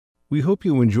We hope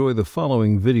you enjoy the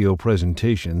following video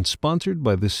presentation sponsored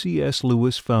by the C.S.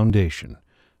 Lewis Foundation.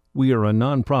 We are a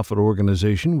nonprofit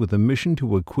organization with a mission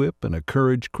to equip and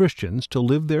encourage Christians to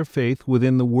live their faith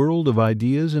within the world of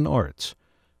ideas and arts.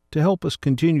 To help us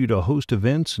continue to host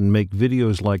events and make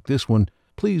videos like this one,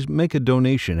 please make a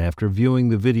donation after viewing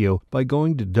the video by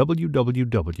going to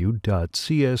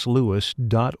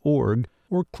www.cslewis.org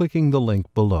or clicking the link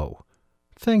below.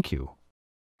 Thank you.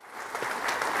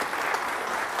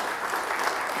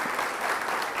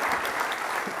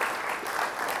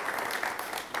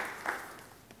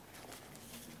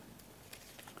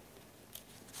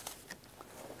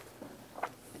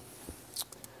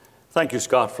 Thank you,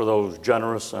 Scott, for those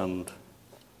generous and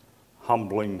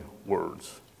humbling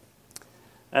words.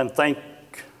 And thank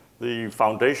the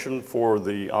Foundation for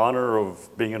the honor of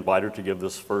being invited to give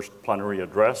this first plenary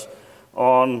address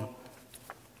on,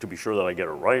 to be sure that I get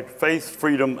it right, faith,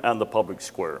 freedom, and the public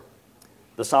square.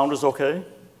 The sound is okay?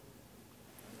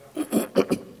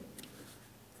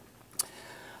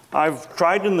 I've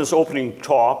tried in this opening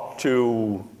talk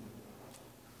to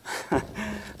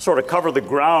sort of cover the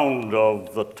ground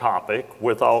of the topic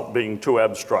without being too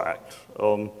abstract.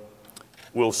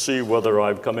 We'll see whether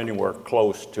I've come anywhere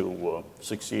close to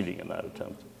succeeding in that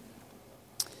attempt.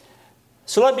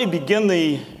 So let me begin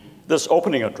this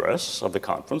opening address of the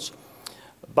conference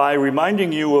by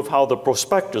reminding you of how the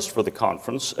prospectus for the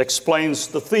conference explains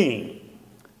the theme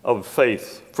of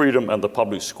faith, freedom, and the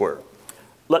public square.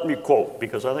 Let me quote,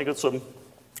 because I think it's a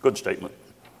good statement.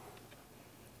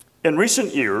 In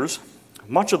recent years,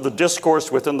 much of the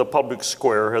discourse within the public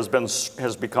square has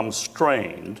become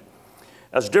strained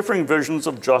as differing visions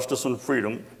of justice and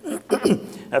freedom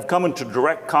have come into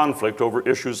direct conflict over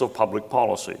issues of public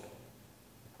policy.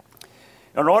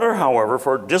 In order, however,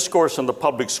 for discourse in the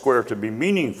public square to be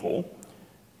meaningful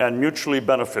and mutually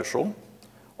beneficial,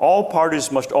 all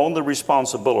parties must own the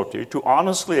responsibility to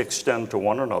honestly extend to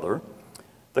one another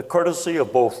the courtesy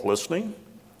of both listening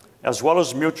as well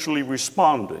as mutually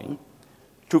responding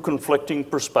to conflicting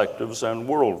perspectives and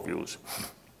worldviews.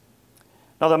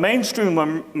 Now, the mainstream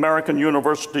American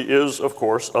university is, of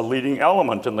course, a leading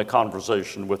element in the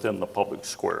conversation within the public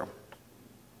square.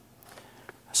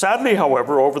 Sadly,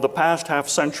 however, over the past half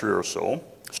century or so,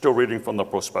 still reading from the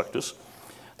prospectus,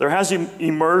 there has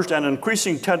emerged an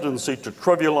increasing tendency to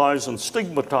trivialize and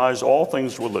stigmatize all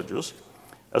things religious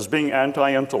as being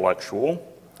anti-intellectual,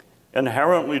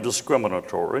 inherently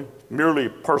discriminatory, merely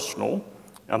personal,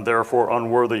 and therefore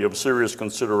unworthy of serious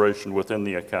consideration within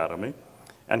the academy,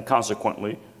 and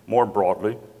consequently, more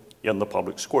broadly, in the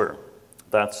public square.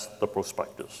 That's the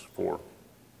prospectus for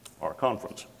our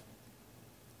conference.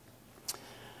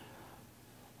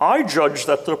 I judge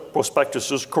that the prospectus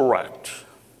is correct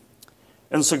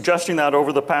in suggesting that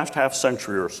over the past half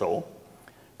century or so,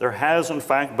 there has in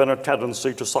fact been a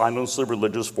tendency to silence the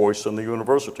religious voice in the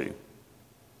university,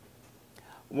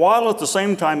 while at the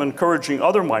same time encouraging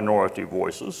other minority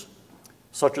voices,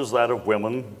 such as that of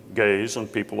women, gays, and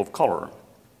people of color.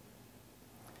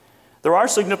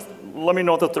 Let me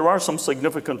note that there are some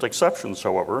significant exceptions,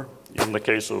 however, in the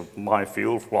case of my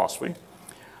field, philosophy.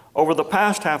 Over the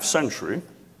past half century,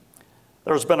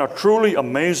 there's been a truly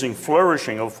amazing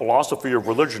flourishing of philosophy of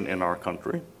religion in our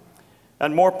country,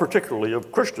 and more particularly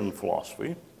of Christian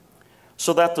philosophy,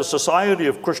 so that the Society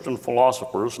of Christian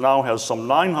Philosophers now has some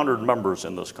 900 members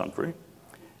in this country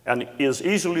and is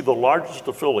easily the largest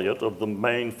affiliate of the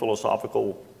main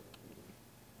philosophical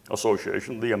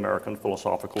association, the American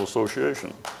Philosophical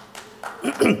Association.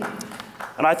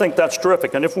 And I think that's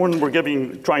terrific. And if when we're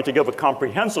trying to give a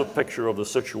comprehensive picture of the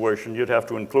situation, you'd have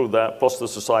to include that, plus the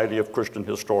Society of Christian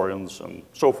Historians and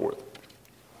so forth.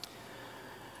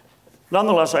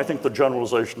 Nonetheless, I think the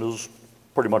generalization is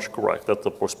pretty much correct that the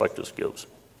prospectus gives.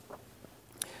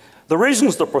 The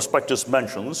reasons the prospectus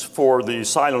mentions for the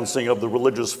silencing of the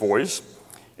religious voice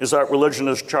is that religion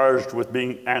is charged with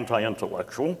being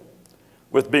anti-intellectual,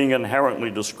 with being inherently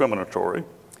discriminatory,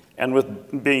 and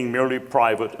with being merely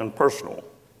private and personal.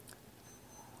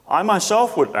 I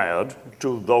myself would add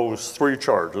to those three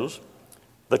charges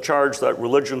the charge that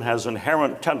religion has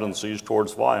inherent tendencies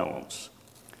towards violence.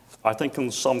 I think in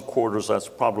some quarters that's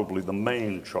probably the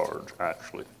main charge,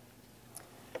 actually.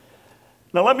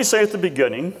 Now let me say at the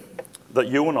beginning that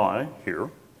you and I here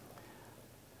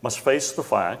must face the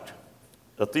fact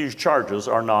that these charges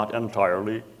are not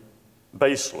entirely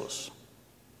baseless.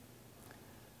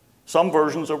 Some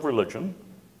versions of religion,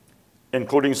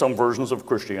 including some versions of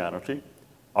Christianity,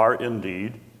 are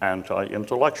indeed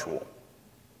anti-intellectual.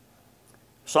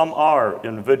 Some are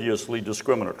invidiously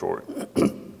discriminatory.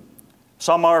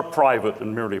 Some are private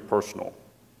and merely personal.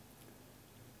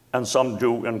 and some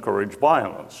do encourage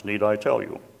violence, need I tell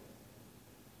you.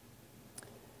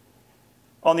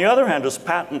 On the other hand, it's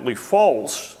patently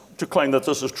false to claim that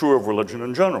this is true of religion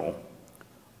in general,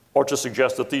 or to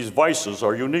suggest that these vices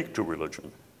are unique to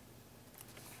religion.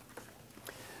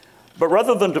 But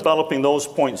rather than developing those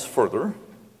points further,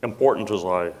 important as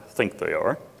I think they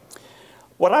are,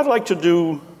 what I'd like to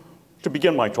do to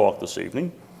begin my talk this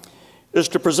evening is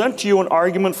to present to you an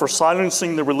argument for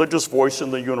silencing the religious voice in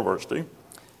the university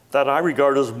that I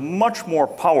regard as much more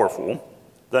powerful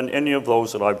than any of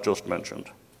those that I've just mentioned,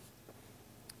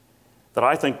 that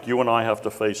I think you and I have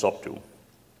to face up to.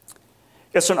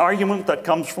 It's an argument that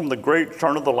comes from the great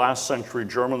turn of the last century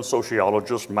German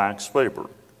sociologist Max Weber.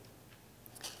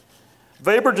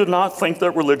 Weber did not think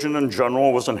that religion in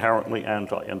general was inherently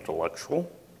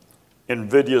anti-intellectual,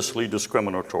 invidiously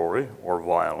discriminatory, or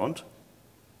violent.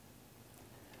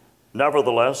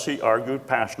 Nevertheless, he argued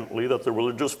passionately that the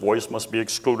religious voice must be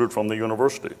excluded from the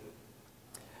university.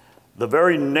 The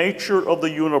very nature of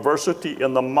the university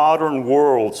in the modern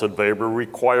world, said Weber,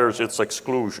 requires its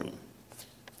exclusion.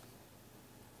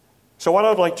 So what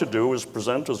I'd like to do is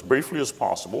present as briefly as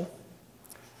possible,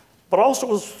 but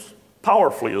also as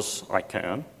powerfully as I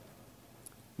can,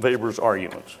 Weber's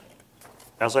argument.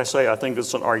 As I say, I think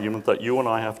it's an argument that you and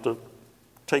I have to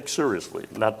take seriously,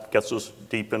 and that gets us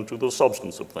deep into the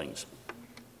substance of things.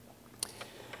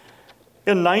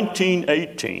 In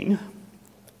 1918,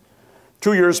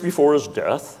 2 years before his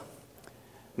death,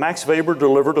 Max Weber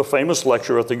delivered a famous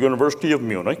lecture at the University of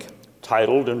Munich,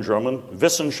 titled in German,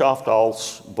 Wissenschaft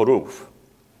als Beruf.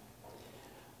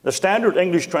 The standard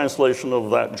English translation of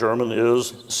that German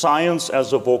is science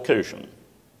as a vocation.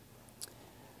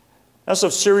 That's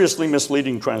a seriously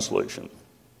misleading translation.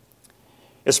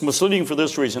 It's misleading for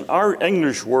this reason. Our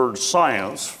English word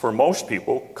science, for most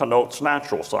people, connotes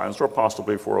natural science, or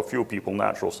possibly for a few people,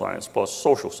 natural science plus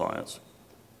social science.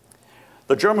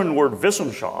 The German word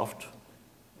Wissenschaft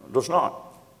does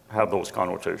not have those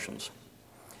connotations.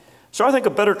 So I think a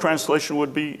better translation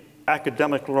would be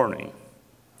academic learning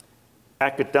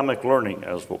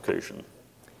as vocation.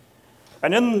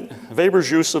 And in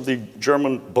Weber's use of the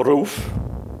German Beruf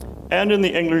and in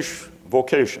the English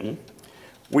vocation,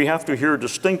 we have to hear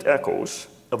distinct echoes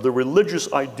of the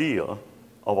religious idea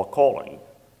of a calling,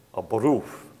 a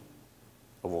Beruf,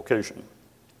 a vocation.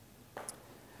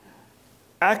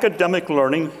 Academic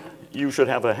learning, you should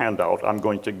have a handout. I'm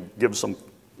going to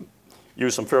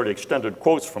use some fairly extended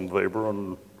quotes from Weber,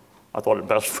 and I thought it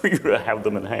best for you to have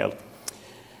them in hand.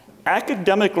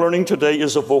 Academic learning today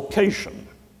is a vocation,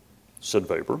 said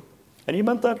Weber, and he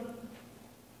meant that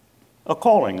a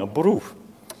calling, a Beruf.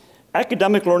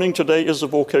 Academic learning today is a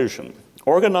vocation,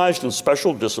 organized in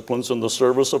special disciplines in the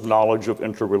service of knowledge of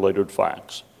interrelated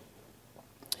facts.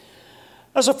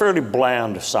 That's a fairly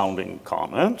bland-sounding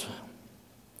comment,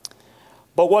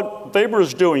 but what Weber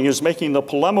is doing is making the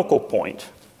polemical point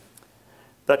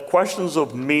that questions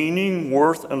of meaning,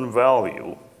 worth, and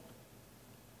value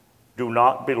do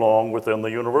not belong within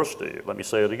the university. Let me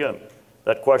say it again.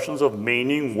 That questions of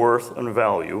meaning, worth, and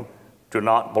value do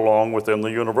not belong within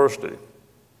the university.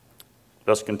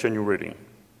 Let's continue reading.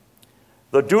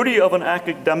 The duty of an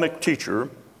academic teacher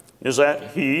is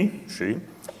that she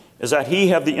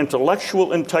have the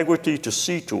intellectual integrity to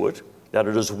see to it that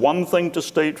it is one thing to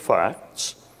state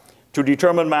facts, to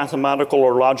determine mathematical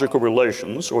or logical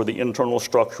relations or the internal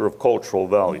structure of cultural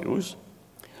values,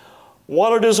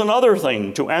 while it is another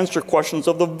thing to answer questions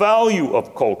of the value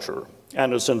of culture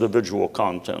and its individual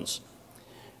contents,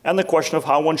 and the question of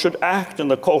how one should act in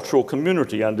the cultural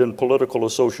community and in political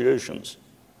associations.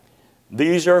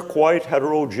 These are quite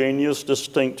heterogeneous,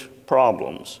 distinct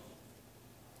problems.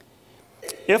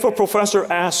 If a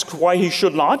professor asks why he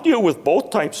should not deal with both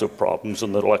types of problems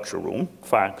in the lecture room,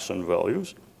 facts and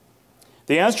values,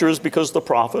 the answer is because the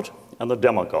prophet and the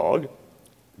demagogue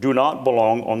do not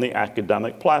belong on the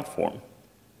academic platform.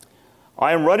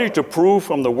 I am ready to prove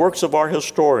from the works of our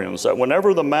historians that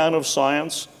whenever the man of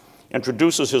science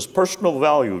introduces his personal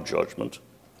value judgment,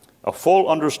 a full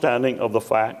understanding of the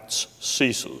facts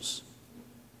ceases.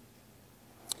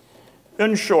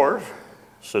 In short,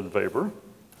 said Weber,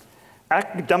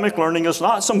 academic learning is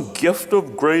not some gift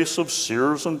of grace of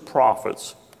seers and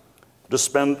prophets,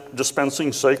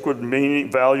 dispensing sacred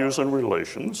meaning, values, and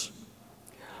relations,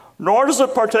 nor does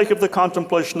it partake of the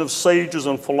contemplation of sages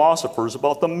and philosophers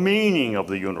about the meaning of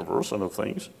the universe and of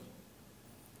things,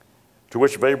 to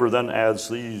which Weber then adds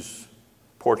these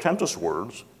portentous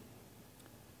words: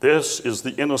 this is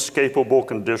the inescapable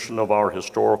condition of our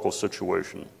historical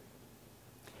situation.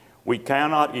 We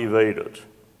cannot evade it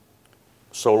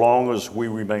so long as we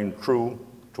remain true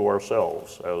to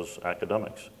ourselves as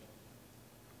academics.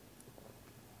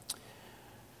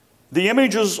 The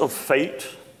images of fate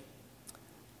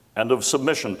and of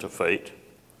submission to fate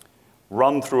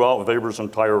run throughout Weber's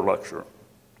entire lecture.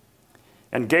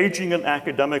 Engaging in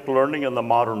academic learning in the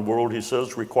modern world, he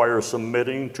says, requires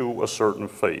submitting to a certain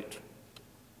fate.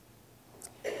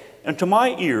 And to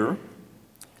my ear,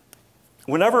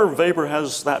 whenever Weber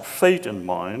has that fate in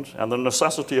mind and the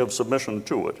necessity of submission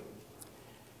to it,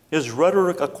 his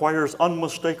rhetoric acquires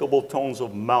unmistakable tones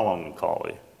of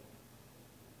melancholy.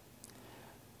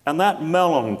 And that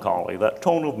melancholy, that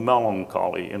tone of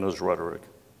melancholy in his rhetoric,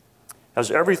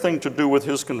 has everything to do with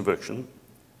his conviction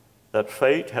that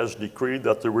fate has decreed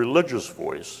that the religious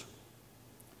voice,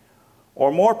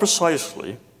 or more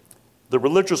precisely, the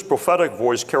religious prophetic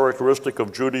voice characteristic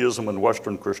of Judaism and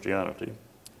Western Christianity,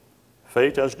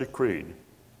 fate has decreed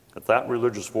that that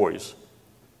religious voice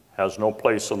has no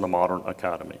place in the modern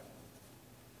academy.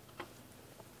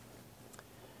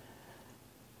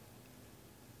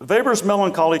 Weber's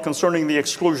melancholy concerning the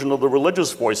exclusion of the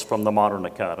religious voice from the modern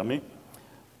academy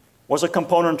was a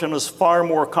component in his far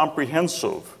more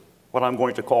comprehensive, what I'm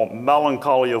going to call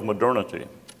melancholy of modernity.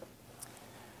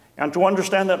 And to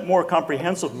understand that more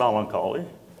comprehensive melancholy,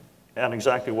 and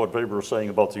exactly what Weber is saying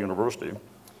about the university,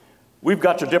 we've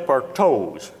got to dip our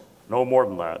toes, no more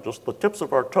than that, just the tips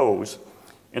of our toes,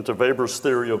 into Weber's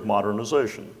theory of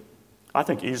modernization. I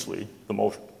think easily the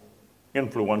most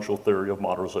influential theory of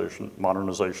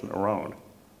modernization around.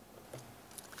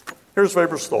 Here's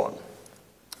Weber's thought.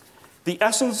 The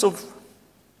essence of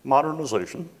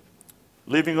modernization,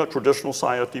 leaving a traditional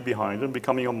society behind and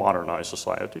becoming a modernized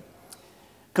society,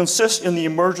 consists in the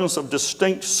emergence of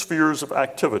distinct spheres of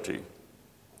activity,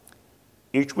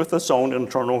 each with its own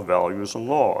internal values and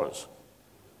laws.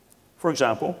 For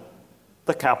example,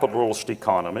 the capitalist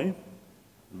economy,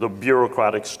 the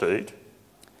bureaucratic state,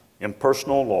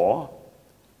 impersonal law,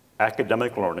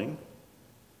 academic learning,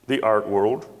 the art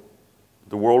world,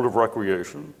 the world of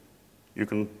recreation. You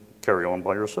can carry on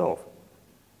by yourself.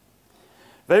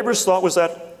 Weber's thought was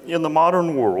that in the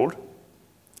modern world,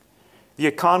 the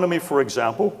economy, for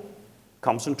example,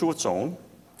 comes into its own,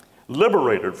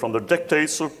 liberated from the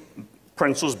dictates of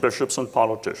princes, bishops, and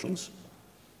politicians,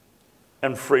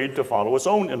 and freed to follow its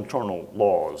own internal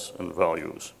laws and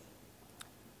values.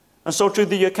 And so too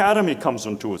the academy comes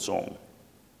into its own,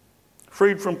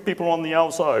 freed from people on the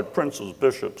outside, princes,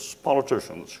 bishops,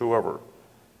 politicians, whoever,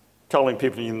 telling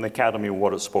people in the academy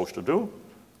what it's supposed to do,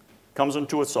 comes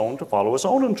into its own to follow its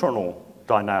own internal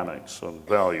dynamics and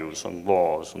values and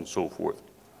laws and so forth.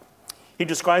 He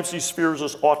describes these spheres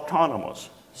as autonomous,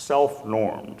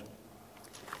 self-normed.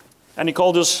 And he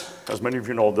called this, as many of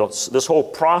you know, this whole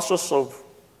process of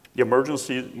the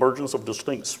emergence of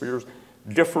distinct spheres,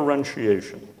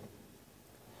 differentiation.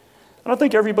 And I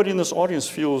think everybody in this audience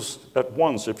feels at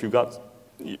once, if you got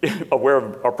aware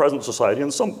of our present society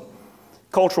and some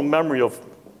cultural memory of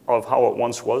how it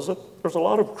once was, that there's a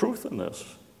lot of truth in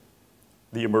this,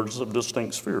 the emergence of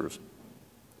distinct spheres.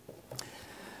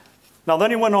 Now then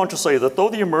he went on to say that though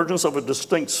the emergence of a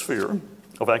distinct sphere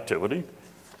of activity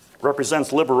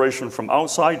represents liberation from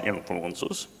outside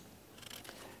influences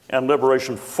and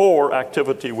liberation for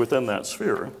activity within that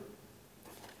sphere,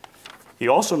 he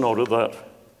also noted that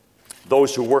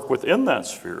those who work within that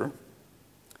sphere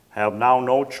have now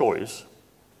no choice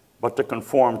but to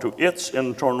conform to its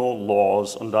internal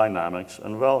laws and dynamics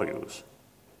and values.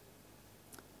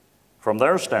 From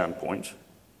their standpoint,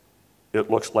 it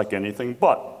looks like anything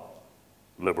but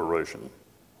liberation.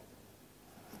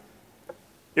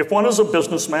 If one is a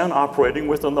businessman operating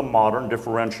within the modern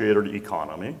differentiated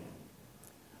economy,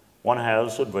 one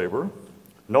has, said Weber,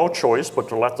 no choice but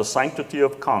to let the sanctity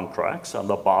of contracts and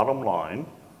the bottom line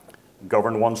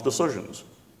govern one's decisions.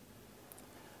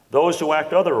 Those who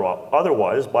act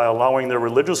otherwise by allowing their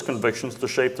religious convictions to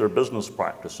shape their business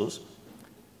practices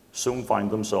soon find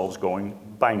themselves going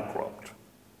bankrupt.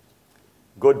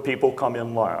 Good people come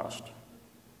in last.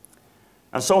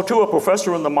 And so too, a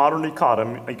professor in the modern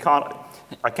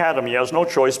academy has no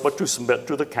choice but to submit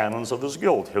to the canons of his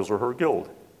guild, his or her guild.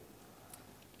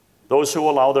 Those who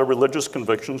allow their religious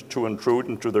convictions to intrude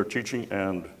into their teaching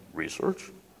and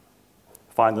research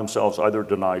find themselves either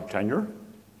denied tenure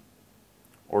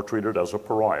or treated as a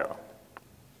pariah.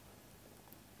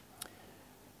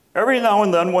 Every now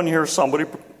and then one hears somebody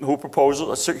who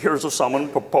hears of someone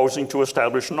proposing to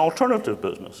establish an alternative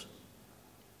business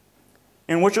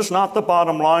in which it's not the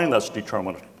bottom line that's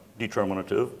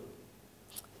determinative,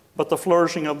 but the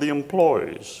flourishing of the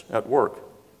employees at work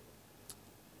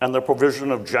and the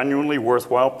provision of genuinely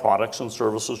worthwhile products and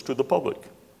services to the public.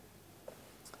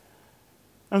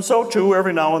 And so too,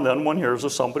 every now and then one hears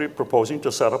of somebody proposing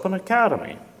to set up an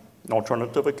academy, an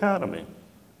alternative academy,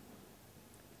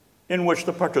 in which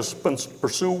the participants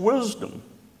pursue wisdom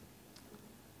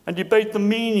and debate the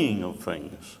meaning of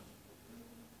things.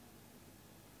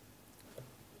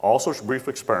 All such brief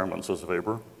experiments, says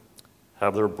Weber,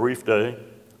 have their brief day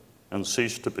and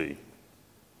cease to be.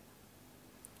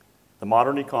 The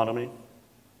modern economy,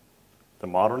 the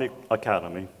modern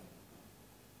academy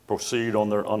proceed on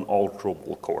their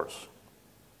unalterable course.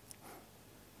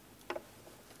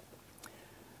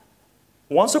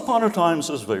 Once upon a time,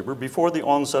 says Weber, before the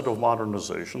onset of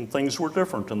modernization, things were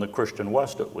different in the Christian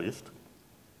West, at least.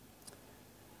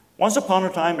 Once upon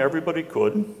a time, everybody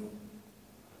could,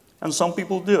 and some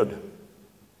people did,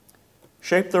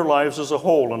 shape their lives as a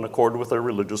whole in accord with their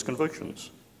religious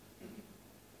convictions.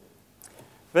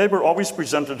 Weber always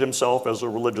presented himself as a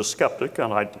religious skeptic,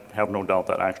 and I have no doubt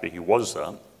that actually he was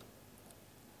that.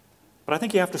 But I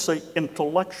think you have to say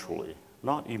intellectually,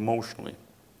 not emotionally.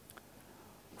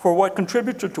 For what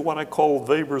contributed to what I call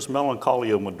Weber's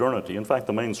melancholy of modernity, in fact,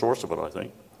 the main source of it, I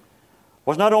think,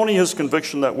 was not only his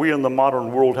conviction that we in the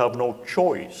modern world have no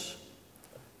choice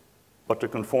but to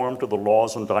conform to the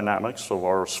laws and dynamics of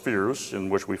our spheres in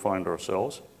which we find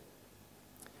ourselves.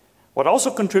 What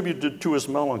also contributed to his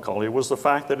melancholy was the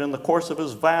fact that in the course of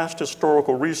his vast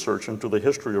historical research into the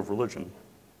history of religion,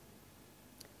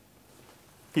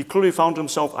 he clearly found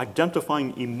himself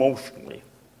identifying emotionally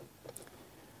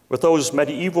with those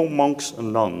medieval monks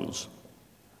and nuns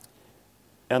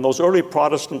and those early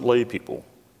Protestant lay people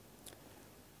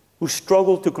who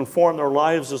struggled to conform their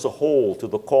lives as a whole to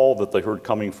the call that they heard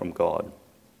coming from God.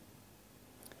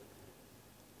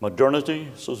 Modernity,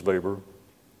 says Weber,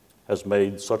 has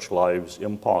made such lives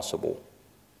impossible.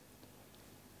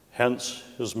 Hence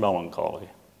his melancholy.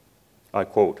 I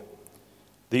quote,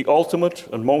 "The ultimate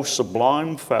and most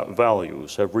sublime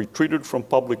values have retreated from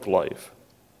public life,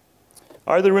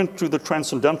 either into the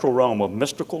transcendental realm of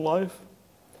mystical life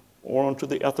or into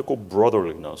the ethical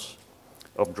brotherliness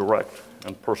of direct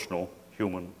and personal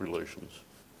human relations."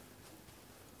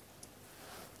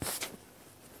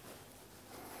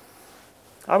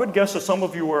 I would guess that some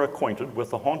of you are acquainted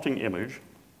with the haunting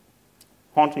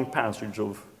passage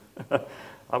of,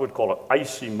 I would call it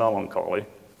icy melancholy,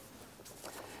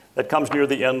 that comes near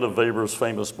the end of Weber's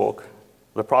famous book,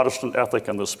 The Protestant Ethic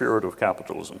and the Spirit of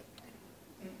Capitalism,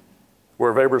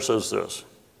 where Weber says this.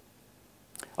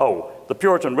 The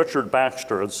Puritan Richard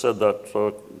Baxter had said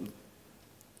that,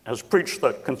 has preached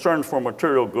that concern for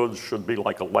material goods should be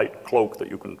like a light coat that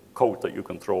you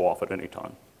can throw off at any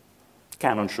time.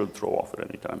 Cannon should throw off at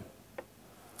any time.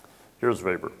 Here's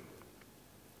Weber.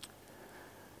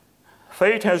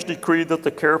 "Fate has decreed that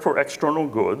the care for external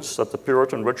goods that the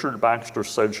Puritan Richard Baxter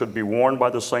said should be worn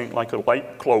by the saint like a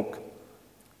light cloak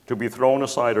to be thrown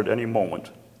aside at any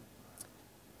moment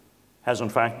has in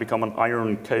fact become an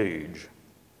iron cage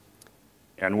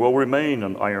and will remain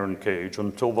an iron cage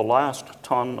until the last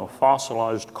ton of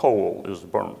fossilized coal is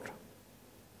burnt."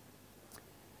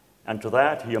 And to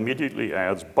that he immediately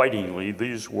adds bitingly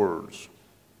these words: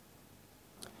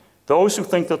 "Those who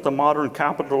think that the modern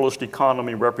capitalist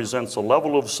economy represents a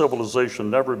level of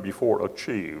civilization never before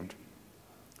achieved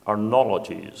are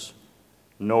nullities,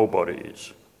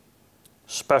 nobodies,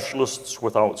 specialists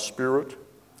without spirit,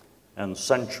 and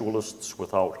sensualists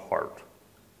without heart."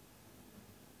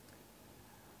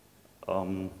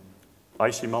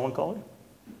 Icy melancholy?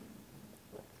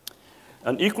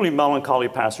 An equally melancholy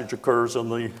passage occurs in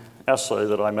the essay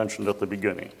that I mentioned at the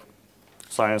beginning,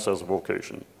 Science as a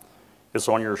Vocation. It's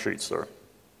on your sheets there.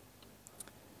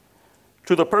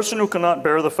 "To the person who cannot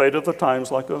bear the fate of the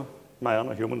times like a man,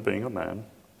 a human being, a man,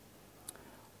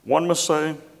 one must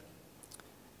say,"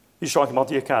 he's talking about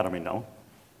the academy now,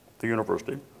 the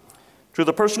university, "to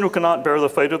the person who cannot bear the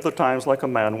fate of the times like a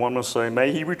man, one must say,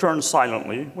 may he return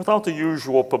silently without the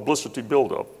usual publicity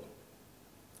buildup.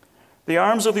 The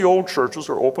arms of the old churches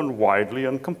are opened widely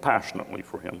and compassionately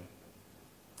for him.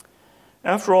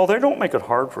 After all, they don't make it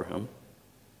hard for him.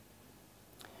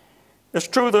 It's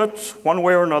true that one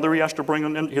way or another he has to bring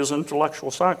in his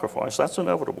intellectual sacrifice. That's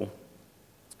inevitable.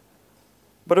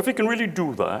 But if he can really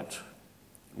do that,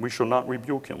 we shall not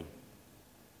rebuke him.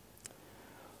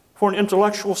 For an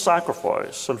intellectual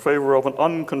sacrifice in favor of an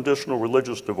unconditional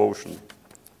religious devotion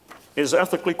is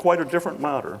ethically quite a different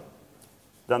matter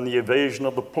than the evasion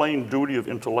of the plain duty of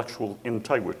intellectual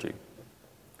integrity,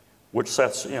 which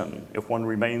sets in if one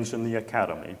remains in the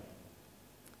academy,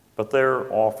 but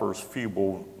there offers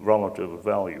feeble relative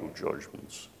value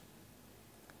judgments.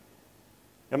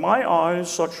 In my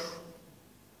eyes, such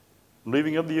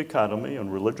leaving of the academy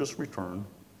and religious return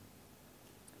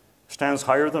stands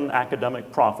higher than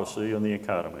academic prophecy in the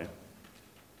academy,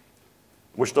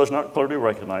 which does not clearly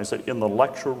recognize that in the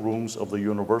lecture rooms of the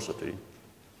university,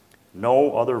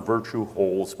 No other virtue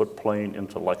holds but plain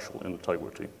intellectual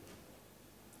integrity.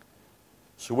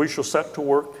 So we shall set to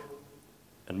work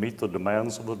and meet the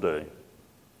demands of the day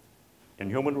in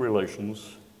human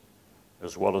relations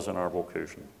as well as in our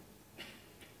vocation.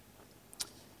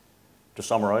 To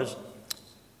summarize,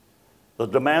 the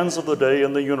demands of the day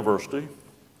in the university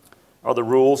are the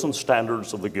rules and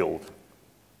standards of the guild.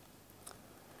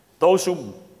 Those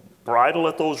who bridle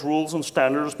at those rules and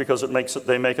standards because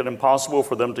they make it impossible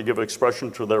for them to give expression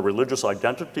to their religious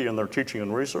identity in their teaching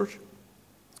and research,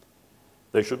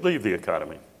 they should leave the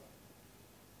academy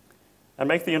and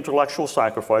make the intellectual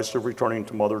sacrifice of returning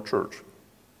to Mother Church.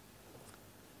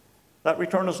 That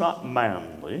return is not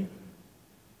manly,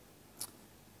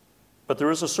 but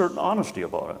there is a certain honesty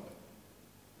about it.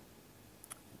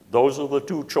 Those are the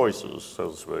two choices,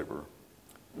 says Weber.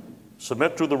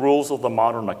 Submit to the rules of the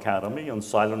modern academy and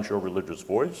silence your religious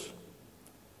voice,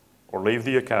 or leave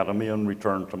the academy and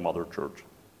return to Mother Church.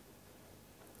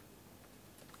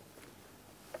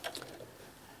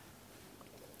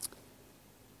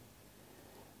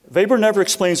 Weber never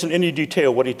explains in any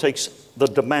detail what he takes the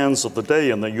demands of the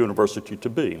day in the university to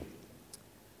be.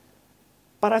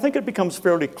 But I think it becomes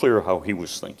fairly clear how he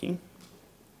was thinking.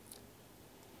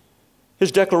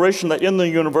 His declaration that in the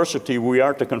university we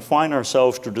are to confine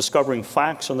ourselves to discovering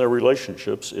facts and their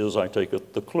relationships is, I take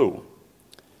it, the clue.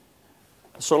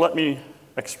 So let me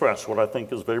express what I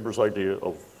think is Weber's idea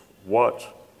of what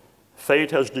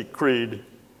fate has decreed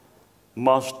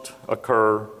must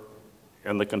occur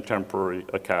in the contemporary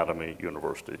academy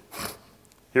university.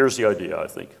 Here's the idea, I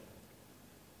think.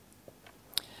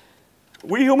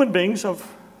 We human beings have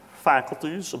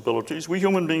faculties, abilities. We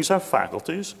human beings have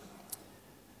faculties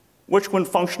which, when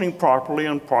functioning properly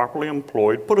and properly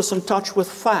employed, put us in touch with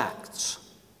facts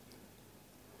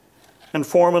and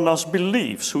form in us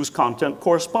beliefs whose content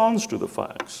corresponds to the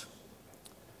facts.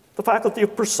 The faculty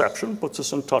of perception puts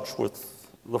us in touch with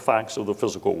the facts of the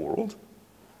physical world.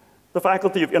 The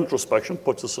faculty of introspection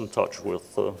puts us in touch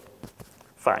with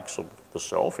facts of the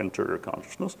self, interior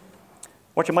consciousness.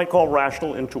 What you might call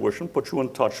rational intuition puts you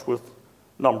in touch with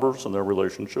numbers and their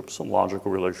relationships and logical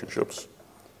relationships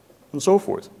and so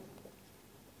forth.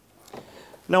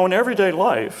 Now, in everyday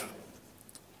life,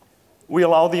 we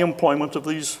allow the employment of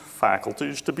these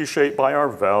faculties to be shaped by our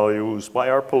values, by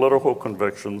our political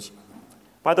convictions,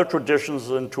 by the traditions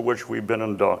into which we've been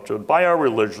inducted, by our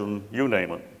religion, you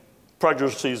name it,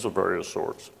 prejudices of various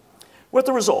sorts. With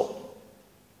the result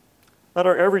that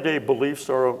our everyday beliefs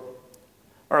are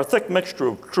a thick mixture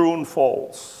of true and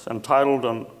false, entitled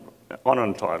and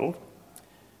unentitled,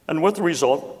 and with the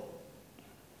result,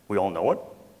 we all know it,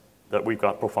 that we've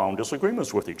got profound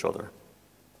disagreements with each other.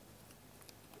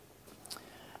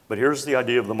 But here's the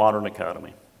idea of the modern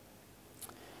academy.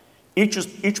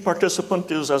 Each participant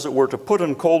is, as it were, to put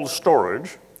in cold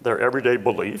storage their everyday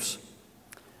beliefs,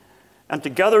 and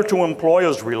together to employ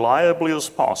as reliably as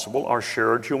possible our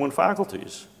shared human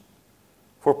faculties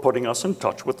for putting us in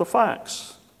touch with the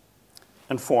facts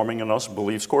and forming in us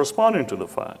beliefs corresponding to the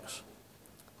facts.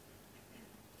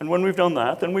 And when we've done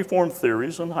that, then we form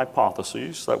theories and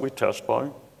hypotheses that we test by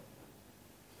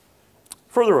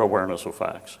further awareness of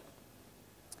facts.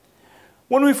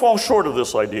 When we fall short of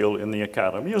this ideal in the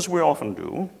academy, as we often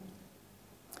do,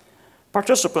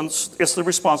 participants, it's the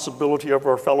responsibility of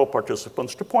our fellow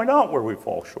participants to point out where we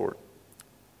fall short,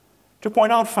 to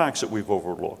point out facts that we've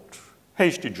overlooked,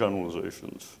 hasty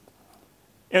generalizations,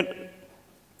 and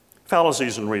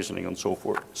fallacies in reasoning and so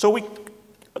forth. So we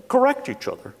correct each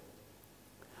other,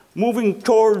 moving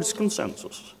towards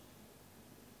consensus,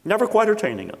 never quite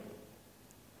attaining it,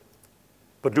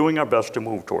 but doing our best to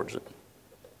move towards it.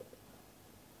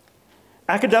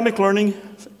 Academic learning,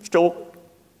 still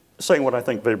saying what I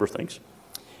think Weber thinks,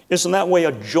 is in that way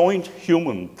a joint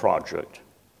human project.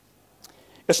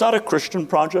 It's not a Christian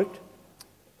project.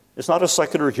 It's not a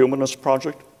secular humanist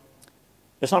project.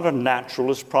 It's not a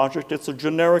naturalist project. It's a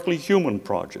generically human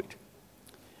project.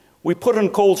 We put in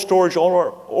cold storage all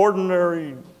our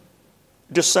ordinary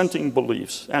dissenting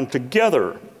beliefs, and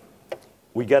together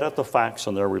we get at the facts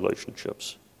and their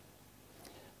relationships.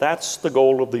 That's the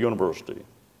goal of the university,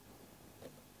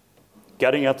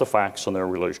 getting at the facts and their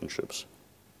relationships.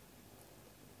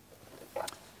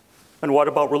 And what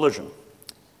about religion?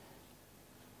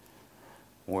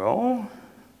 Well,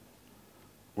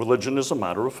 religion is a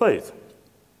matter of faith.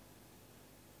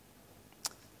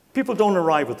 People don't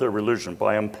arrive at their religion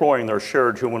by employing their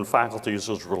shared human faculties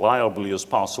as reliably as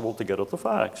possible to get at the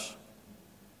facts.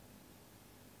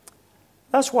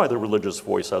 That's why the religious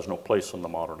voice has no place in the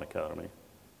modern academy.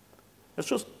 It's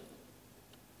just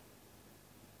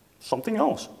something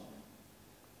else.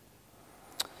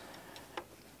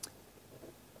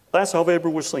 That's how Weber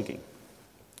was thinking.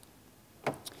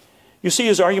 You see,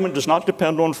 his argument does not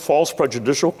depend on false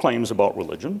prejudicial claims about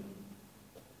religion.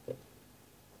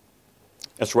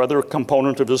 It's rather a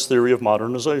component of his theory of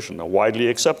modernization, a widely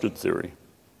accepted theory.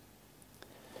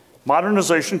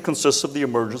 Modernization consists of the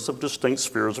emergence of distinct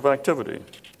spheres of activity.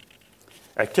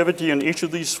 Activity in each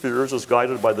of these spheres is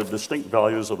guided by the distinct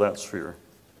values of that sphere.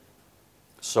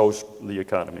 So the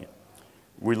economy.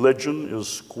 Religion is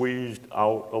squeezed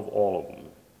out of all of them.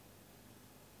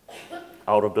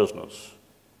 Out of business,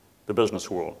 the business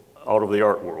world, out of the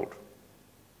art world,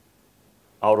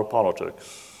 out of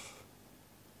politics,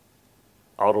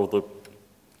 out of the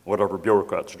whatever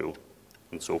bureaucrats do,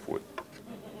 and so forth.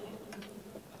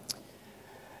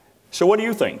 So what do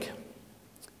you think?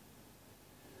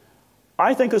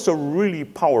 I think it's a really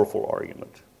powerful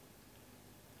argument.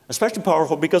 Especially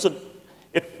powerful because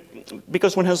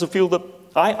because one has the feel that,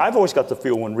 I've always got the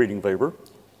feel when reading Weber,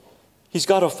 he's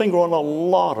got a finger on a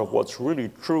lot of what's really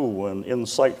true and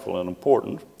insightful and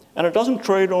important, and it doesn't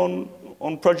trade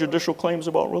on prejudicial claims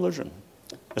about religion.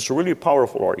 It's a really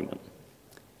powerful argument.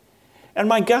 And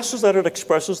my guess is that it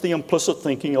expresses the implicit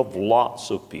thinking of lots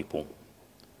of people.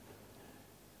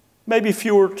 Maybe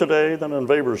fewer today than in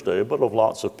Weber's day, but of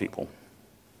lots of people.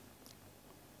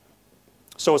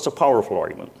 So it's a powerful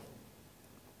argument.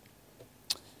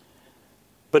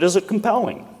 But is it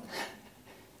compelling?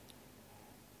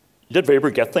 Did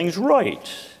Weber get things right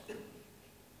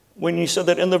when he said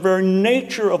that in the very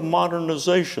nature of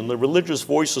modernization, the religious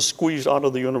voice is squeezed out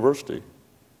of the university?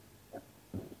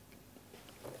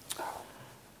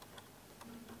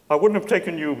 I wouldn't have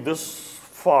taken you this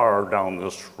far down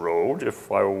this road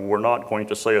if I were not going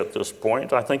to say at this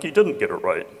point, I think he didn't get it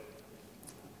right.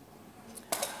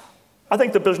 I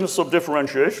think the business of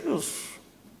differentiation is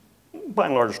by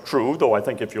and large true, though I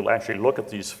think if you actually look at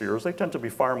these spheres, they tend to be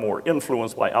far more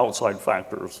influenced by outside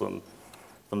factors than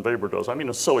Weber does. I mean,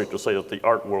 it's silly to say that the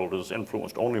art world is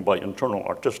influenced only by internal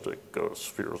artistic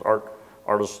spheres.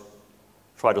 Artists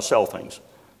try to sell things,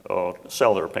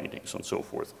 sell their paintings and so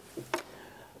forth.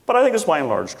 But I think it's by and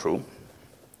large true.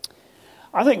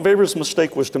 I think Weber's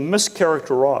mistake was to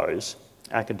mischaracterize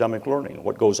academic learning,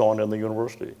 what goes on in the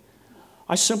university.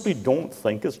 I simply don't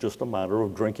think it's just a matter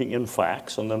of drinking in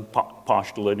facts and then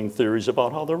postulating theories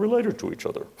about how they're related to each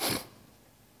other.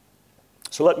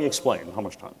 So let me explain. How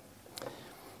much time?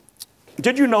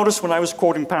 Did you notice when I was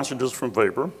quoting passages from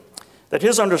Weber that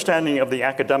his understanding of the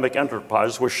academic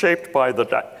enterprise was shaped by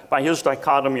his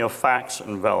dichotomy of facts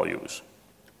and values?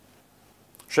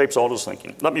 Shapes all his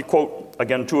thinking. Let me quote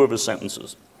again 2 of his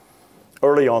sentences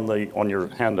early on your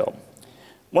handout.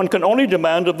 One can only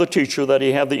demand of the teacher that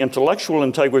he have the intellectual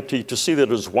integrity to see that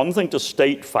it is one thing to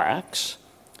state facts,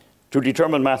 to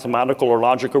determine mathematical or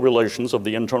logical relations of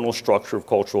the internal structure of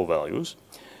cultural values,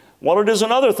 while it is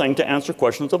another thing to answer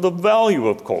questions of the value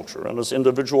of culture and its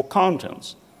individual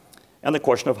contents, and the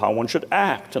question of how one should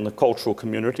act in the cultural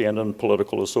community and in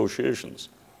political associations.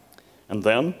 And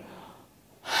then,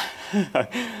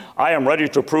 I am ready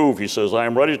to prove, he says, I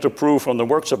am ready to prove from the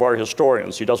works of our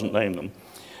historians, he doesn't name them,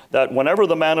 that whenever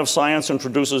the man of science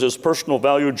introduces his personal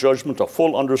value judgment, a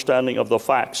full understanding of the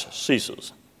facts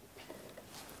ceases.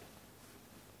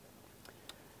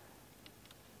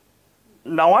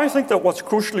 Now, I think that what's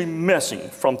crucially missing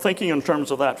from thinking in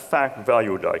terms of that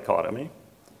fact-value dichotomy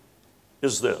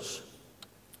is this.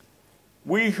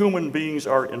 We human beings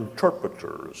are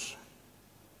interpreters.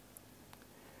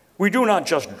 We do not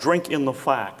just drink in the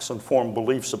facts and form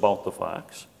beliefs about the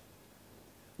facts.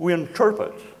 We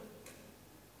interpret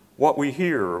what we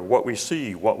hear, what we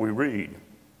see, what we read.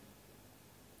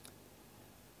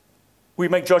 We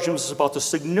make judgments about the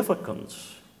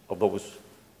significance of those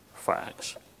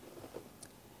facts,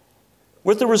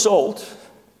 with the result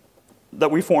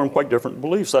that we form quite different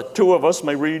beliefs, that 2 of us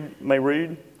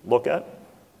may look at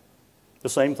the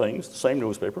same things, the same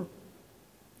newspaper,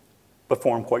 but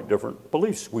form quite different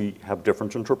beliefs. We have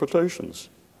different interpretations.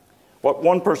 What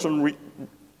one person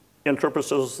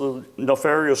interprets as the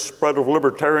nefarious spread of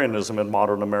libertarianism in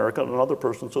modern America, and another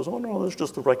person says, oh no, that's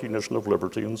just the recognition of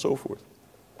liberty and so forth.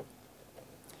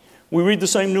 We read the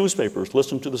same newspapers,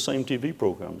 listen to the same TV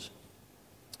programs,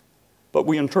 but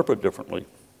we interpret differently.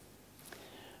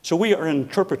 So we are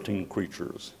interpreting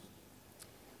creatures.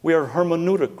 We are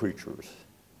hermeneutic creatures.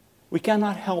 We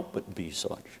cannot help but be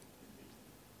such.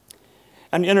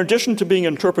 And in addition to being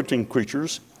interpreting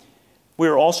creatures, we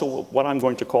are also what I'm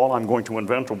going to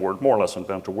invent a word, more or less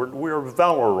invent a word, we are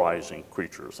valorizing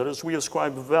creatures. That is, we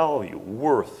ascribe value,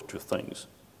 worth to things,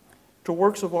 to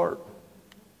works of art,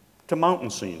 to mountain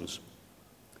scenes,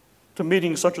 to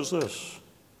meetings such as this,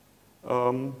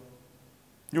 you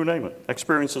name it,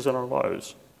 experiences in our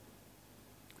lives.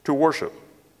 to worship.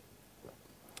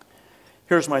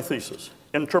 Here's my thesis.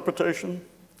 Interpretation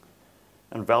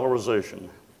and valorization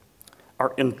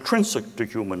are intrinsic to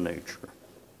human nature.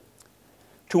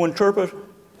 To interpret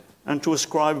and to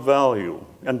ascribe value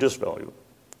and disvalue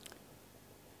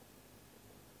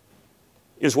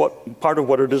is part of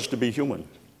what it is to be human.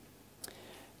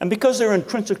 And because they're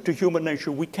intrinsic to human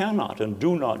nature, we cannot and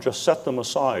do not just set them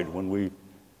aside when we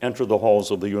enter the halls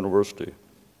of the university.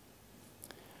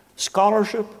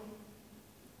 Scholarship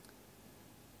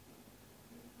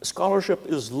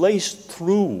is laced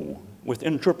through with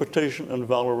interpretation and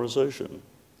valorization.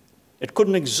 It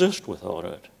couldn't exist without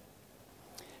it.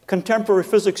 Contemporary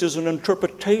physics is an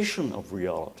interpretation of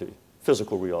reality,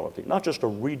 physical reality, not just a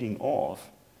reading off.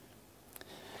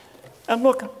 And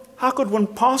look, how could one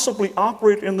possibly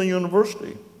operate in the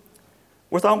university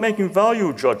without making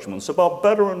value judgments about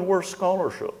better and worse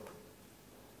scholarship,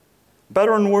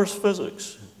 better and worse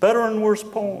physics, better and worse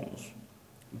poems,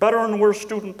 better and worse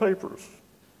student papers,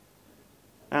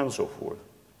 and so forth?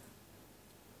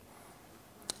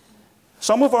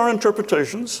 Some of our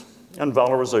interpretations and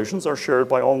valorizations are shared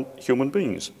by all human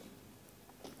beings.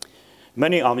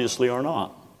 Many obviously are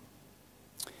not.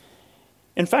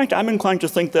 In fact, I'm inclined to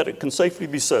think that it can safely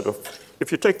be said,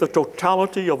 if you take the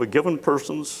totality of a given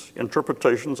person's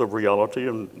interpretations of reality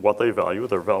and what they value,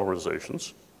 their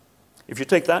valorizations, if you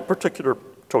take that particular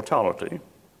totality,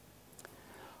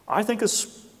 I think it's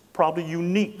probably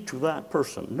unique to that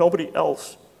person. Nobody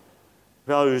else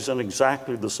values in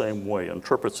exactly the same way,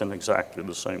 interprets in exactly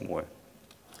the same way.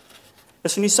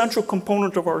 It's an essential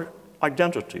component of our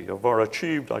identity, of our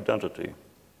achieved identity.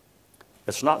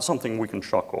 It's not something we can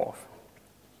shuck off.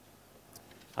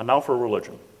 And now for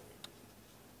religion.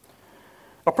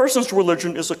 A person's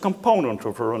religion is a component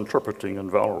of her interpreting and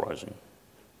valorizing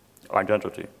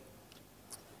identity.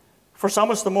 For some,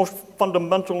 it's the most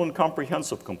fundamental and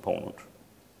comprehensive component.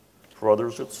 For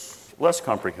others, it's less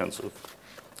comprehensive.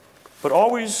 But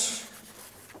always,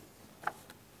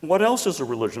 what else is a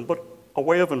religion but a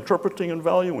way of interpreting and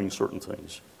valuing certain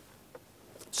things?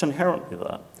 It's inherently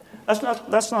that.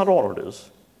 That's not all it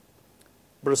is,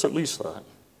 but it's at least that.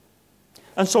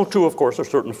 And so too, of course, are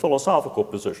certain philosophical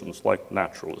positions like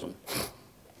naturalism.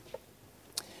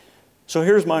 So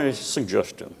here's my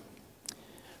suggestion.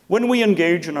 When we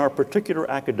engage in our particular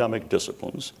academic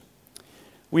disciplines,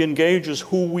 we engage as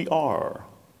who we are,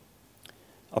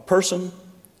 a person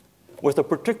with a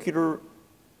particular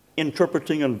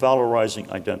interpreting and valorizing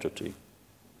identity,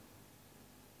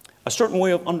 a certain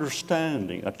way of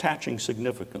understanding, attaching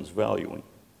significance, valuing.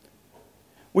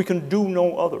 We can do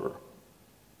no other.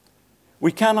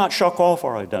 We cannot shuck off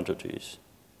our identities.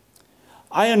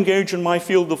 I engage in my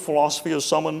field of philosophy as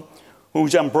someone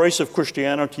whose embrace of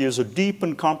Christianity is a deep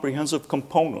and comprehensive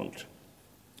component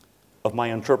of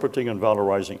my interpreting and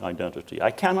valorizing identity.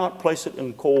 I cannot place it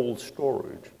in cold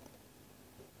storage.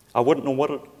 I wouldn't know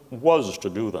what it was to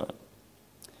do that.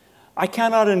 I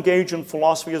cannot engage in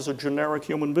philosophy as a generic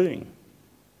human being.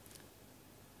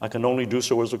 I can only do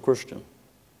so as a Christian.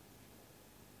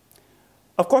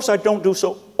 Of course, I don't do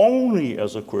so only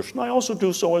as a Christian. I also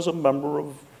do so as a member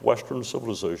of Western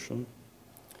civilization,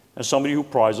 as somebody who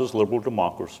prizes liberal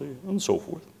democracy, and so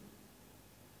forth.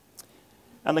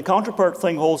 And the counterpart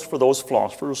thing holds for those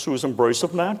philosophers whose embrace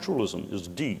of naturalism is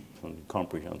deep and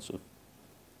comprehensive,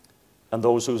 and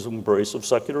those whose embrace of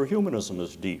secular humanism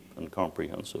is deep and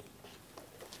comprehensive.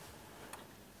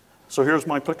 So here's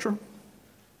my picture.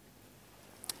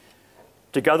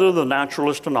 Together, the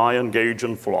naturalist and I engage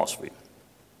in philosophy.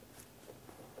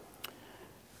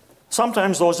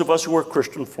 Sometimes those of us who are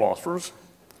Christian philosophers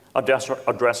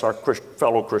address our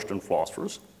fellow Christian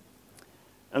philosophers,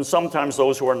 and sometimes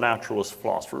those who are naturalist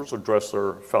philosophers address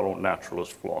their fellow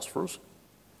naturalist philosophers.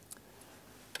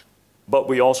 But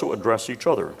we also address each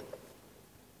other.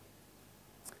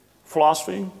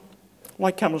 Philosophy,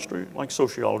 like chemistry, like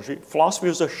sociology, philosophy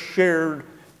is a shared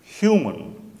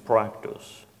human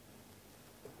practice.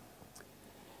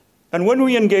 And when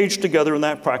we engage together in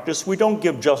that practice, we don't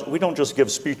just give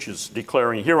speeches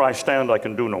declaring, "Here I stand, I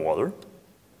can do no other."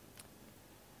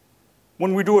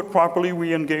 When we do it properly,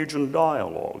 we engage in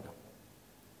dialogue.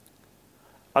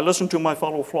 I listen to my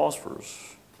fellow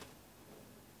philosophers,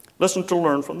 listen to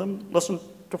learn from them, listen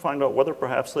to find out whether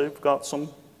perhaps they've got some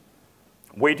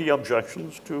weighty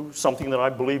objections to something that I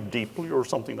believe deeply or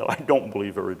something that I don't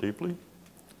believe very deeply.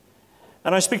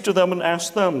 And I speak to them and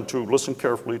ask them to listen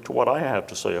carefully to what I have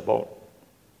to say about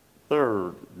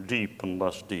their deep and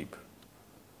less deep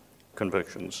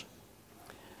convictions.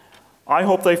 I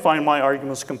hope they find my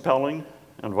arguments compelling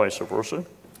and vice versa,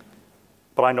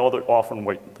 but I know that often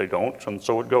they don't, and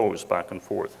so it goes back and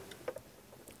forth.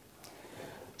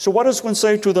 So what does one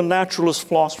say to the naturalist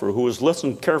philosopher who has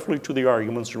listened carefully to the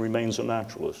arguments and remains a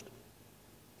naturalist?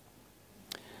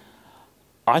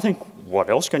 I think,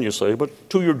 what else can you say, but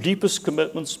to your deepest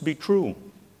commitments be true.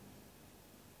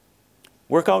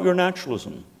 Work out your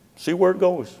naturalism. See where it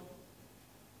goes.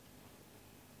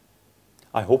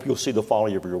 I hope you'll see the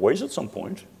folly of your ways at some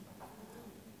point,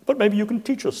 but maybe you can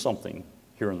teach us something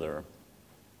here and there.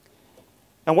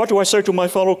 And what do I say to my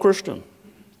fellow Christian?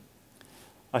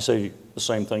 I say the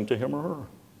same thing to him or her.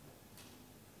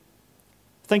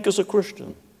 Think as a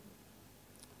Christian.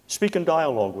 Speak in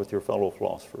dialogue with your fellow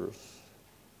philosophers.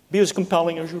 Be as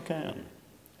compelling as you can,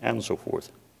 and so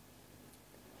forth.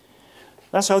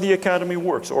 That's how the academy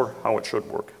works, or how it should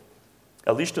work,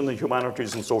 at least in the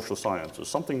humanities and social sciences.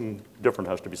 Something different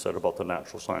has to be said about the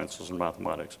natural sciences and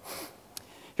mathematics.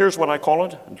 Here's what I call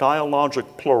it,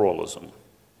 dialogic pluralism.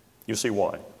 You see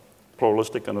why.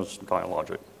 Pluralistic and it's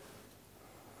dialogic.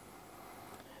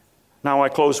 Now I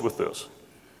close with this.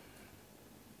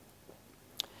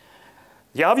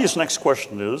 The obvious next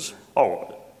question is,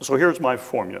 so here's my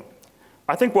formula.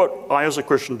 I think what I as a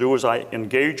Christian do is I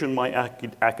engage in my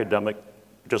academic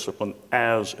discipline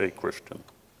as a Christian.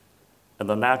 And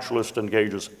the naturalist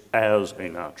engages as a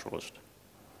naturalist.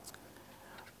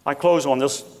 I close on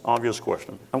this obvious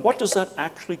question. And what does that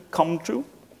actually come to?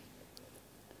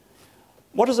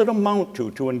 What does it amount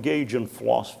to engage in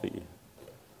philosophy?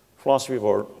 Philosophy of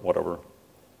art, whatever,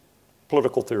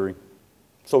 political theory,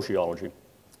 sociology,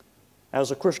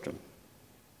 as a Christian?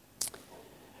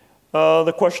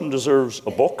 The question deserves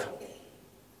a book,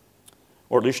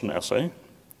 or at least an essay,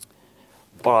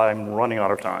 but I'm running out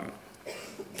of time.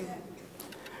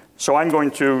 So I'm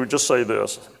going to just say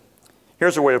this.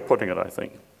 Here's a way of putting it, I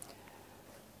think.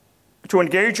 To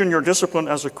engage in your discipline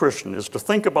as a Christian is to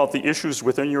think about the issues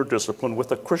within your discipline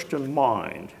with a Christian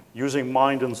mind, using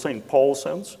mind in St. Paul's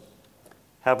sense,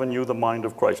 having you the mind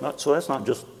of Christ. So that's not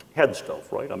just head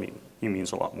stuff, right? I mean, he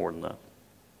means a lot more than that.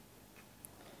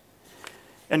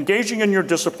 Engaging in your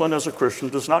discipline as a Christian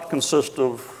does not consist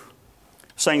of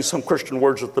saying some Christian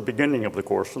words at the beginning of the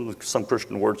course and some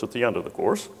Christian words at the end of the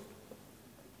course.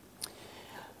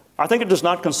 I think it does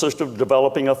not consist of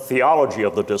developing a theology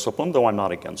of the discipline, though I'm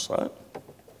not against that.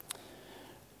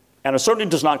 And it certainly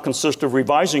does not consist of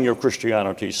revising your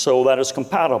Christianity so that it's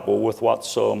compatible with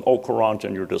what's au courant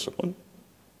in your discipline.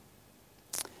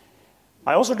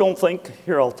 I also don't think,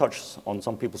 here I'll touch on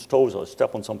some people's toes, I'll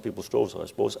step on some people's toes, I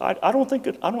suppose. I don't think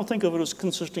of it as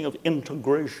consisting of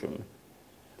integration,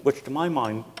 which to my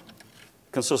mind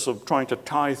consists of trying to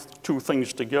tie two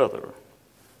things together.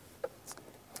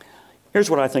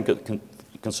 Here's what I think it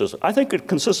consists of. I think it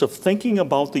consists of thinking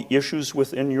about the issues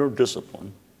within your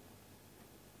discipline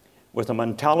with a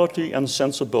mentality and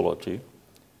sensibility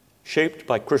shaped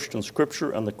by Christian scripture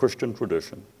and the Christian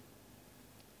tradition.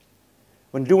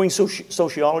 When doing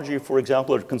sociology, for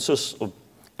example, it consists of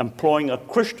employing a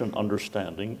Christian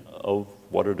understanding of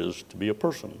what it is to be a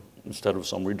person instead of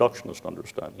some reductionist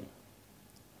understanding.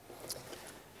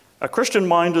 A Christian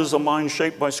mind is a mind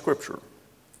shaped by Scripture.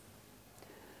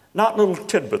 Not little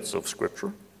tidbits of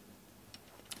Scripture,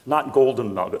 not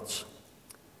golden nuggets,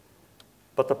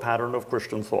 but the pattern of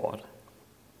Christian thought.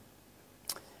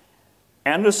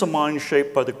 And it's a mind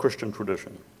shaped by the Christian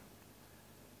tradition.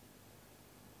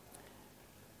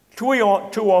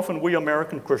 Too often we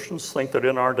American Christians think that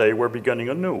in our day we're beginning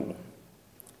anew,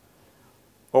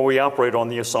 or we operate on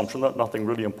the assumption that nothing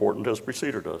really important has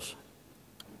preceded us.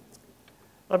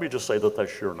 Let me just say that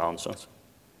that's sheer nonsense.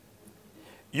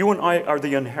 You and I are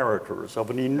the inheritors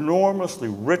of an enormously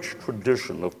rich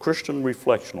tradition of Christian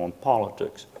reflection on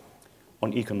politics,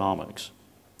 on economics,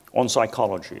 on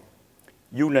psychology,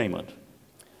 you name it,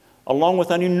 along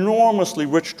with an enormously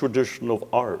rich tradition of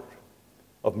art,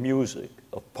 of music,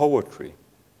 of poetry,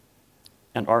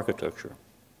 and architecture.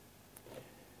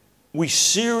 We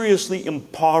seriously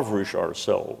impoverish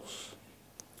ourselves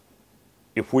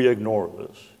if we ignore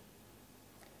this.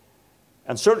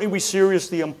 And certainly we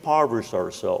seriously impoverish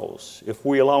ourselves if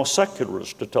we allow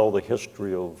secularists to tell the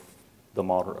history of the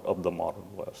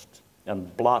modern West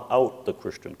and blot out the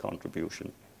Christian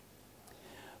contribution.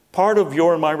 Part of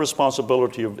your and my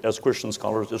responsibility as Christian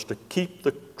scholars is to keep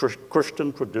the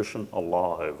Christian tradition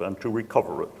alive and to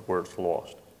recover it where it's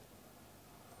lost.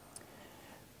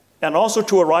 And also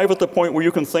to arrive at the point where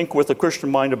you can think with a Christian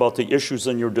mind about the issues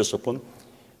in your discipline,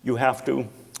 you have to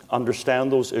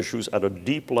understand those issues at a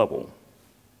deep level.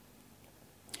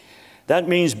 That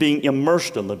means being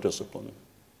immersed in the discipline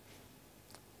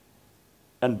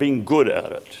and being good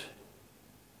at it.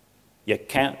 You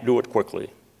can't do it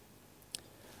quickly.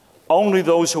 Only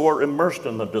those who are immersed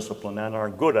in the discipline and are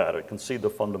good at it can see the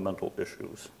fundamental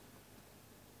issues.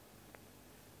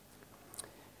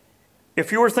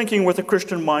 If you are thinking with a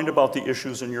Christian mind about the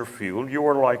issues in your field, you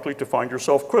are likely to find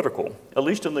yourself critical, at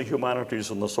least in the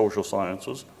humanities and the social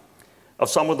sciences, of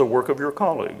some of the work of your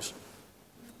colleagues.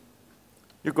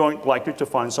 You're likely to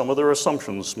find some of their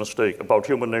assumptions about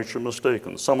human nature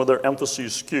mistaken, some of their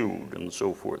emphases skewed, and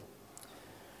so forth.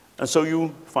 And so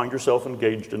you find yourself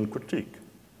engaged in critique.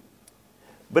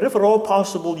 But if at all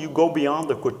possible, you go beyond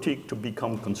the critique to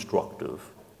become constructive,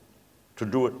 to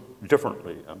do it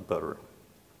differently and better.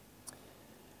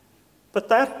 But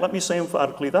that, let me say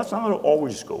emphatically, that's not how it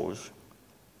always goes.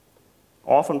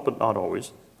 Often, but not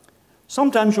always.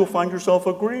 Sometimes you'll find yourself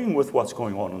agreeing with what's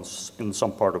going on in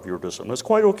some part of your discipline. It's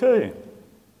quite okay.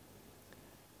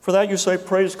 For that you say,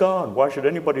 praise God. Why should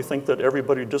anybody think that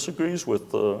everybody disagrees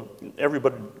with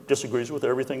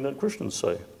everything that Christians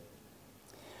say?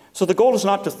 So the goal is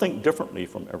not to think differently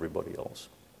from everybody else.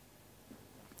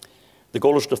 The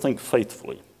goal is to think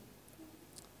faithfully.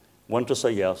 When to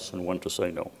say yes and when to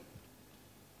say no.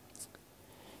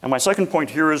 And my second point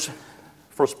here is,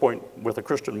 first point with a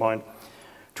Christian mind,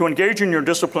 to engage in your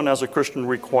discipline as a Christian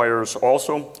requires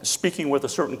also speaking with a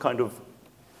certain kind of,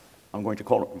 I'm going to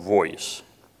call it voice.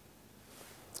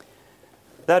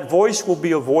 That voice will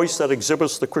be a voice that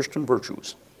exhibits the Christian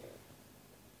virtues.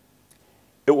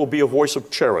 It will be a voice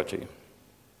of charity.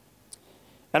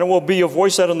 And it will be a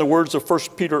voice that, in the words of 1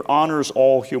 Peter, honors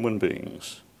all human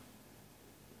beings.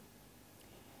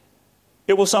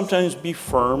 It will sometimes be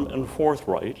firm and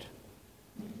forthright,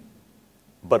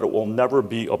 but it will never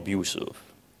be abusive.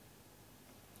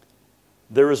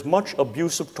 There is much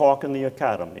abusive talk in the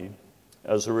academy,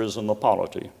 as there is in the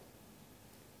polity.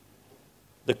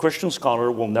 The Christian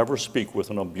scholar will never speak with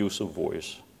an abusive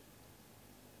voice.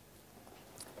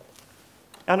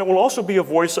 And it will also be a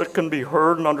voice that can be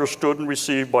heard and understood and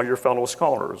received by your fellow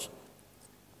scholars.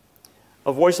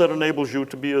 A voice that enables you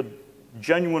to be a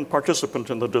genuine participant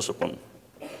in the discipline.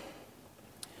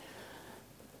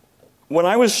 When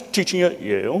I was teaching at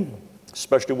Yale,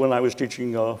 especially when I was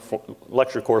teaching a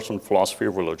lecture course on philosophy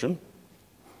of religion,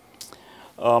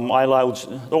 there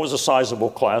was a sizable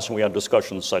class and we had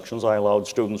discussion sections. I allowed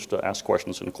students to ask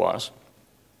questions in class.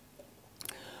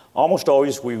 Almost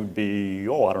always we would be,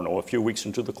 a few weeks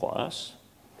into the class,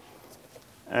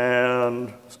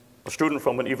 and a student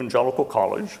from an evangelical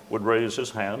college would raise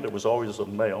his hand. It was always a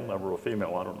male, never a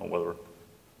female. I don't know whether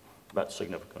that's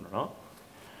significant or not.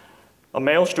 A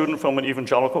male student from an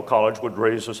evangelical college would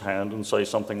raise his hand and say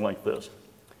something like this.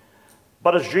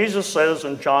 But as Jesus says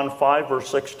in John 5, verse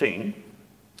 16,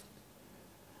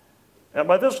 and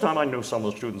by this time I knew some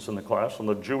of the students in the class, and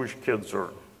the Jewish kids are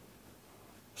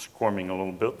squirming a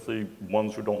little bit. The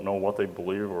ones who don't know what they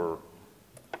believe are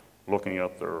looking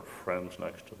at their friends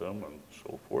next to them and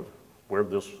so forth. Where'd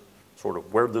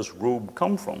this rube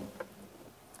come from?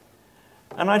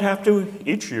 And I'd have to,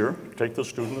 each year, take the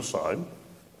student aside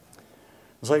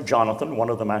and say, Jonathan, one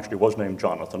of them actually was named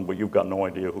Jonathan, but you've got no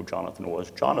idea who Jonathan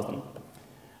was. Jonathan,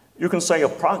 you can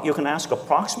ask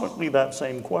approximately that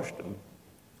same question,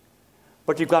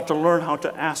 but you've got to learn how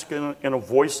to ask in a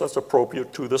voice that's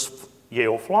appropriate to this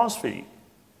Yale philosophy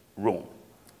room.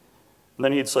 And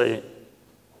then he'd say,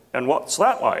 and what's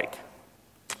that like?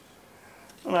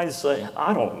 And I'd say,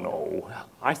 I don't know.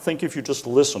 I think if you just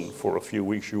listen for a few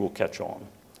weeks, you will catch on.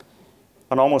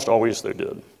 And almost always they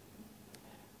did.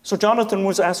 So Jonathan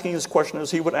was asking his question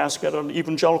as he would ask at an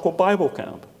evangelical Bible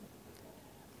camp.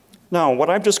 Now, what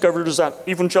I've discovered is that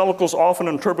evangelicals often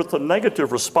interpret the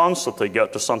negative response that they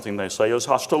get to something they say as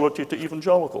hostility to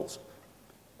evangelicals,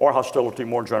 or hostility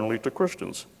more generally to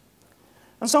Christians.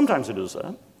 And sometimes it is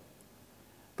that.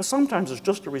 But sometimes it's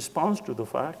just a response to the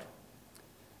fact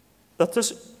that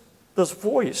this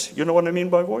voice, you know what I mean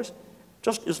by voice,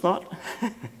 just is not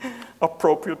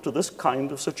appropriate to this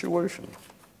kind of situation.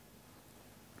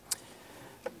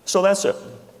 So that's it.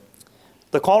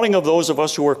 The calling of those of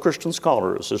us who are Christian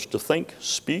scholars is to think,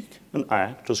 speak, and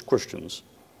act as Christians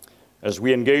as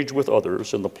we engage with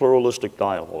others in the pluralistic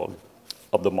dialogue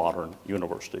of the modern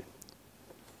university.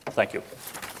 Thank you.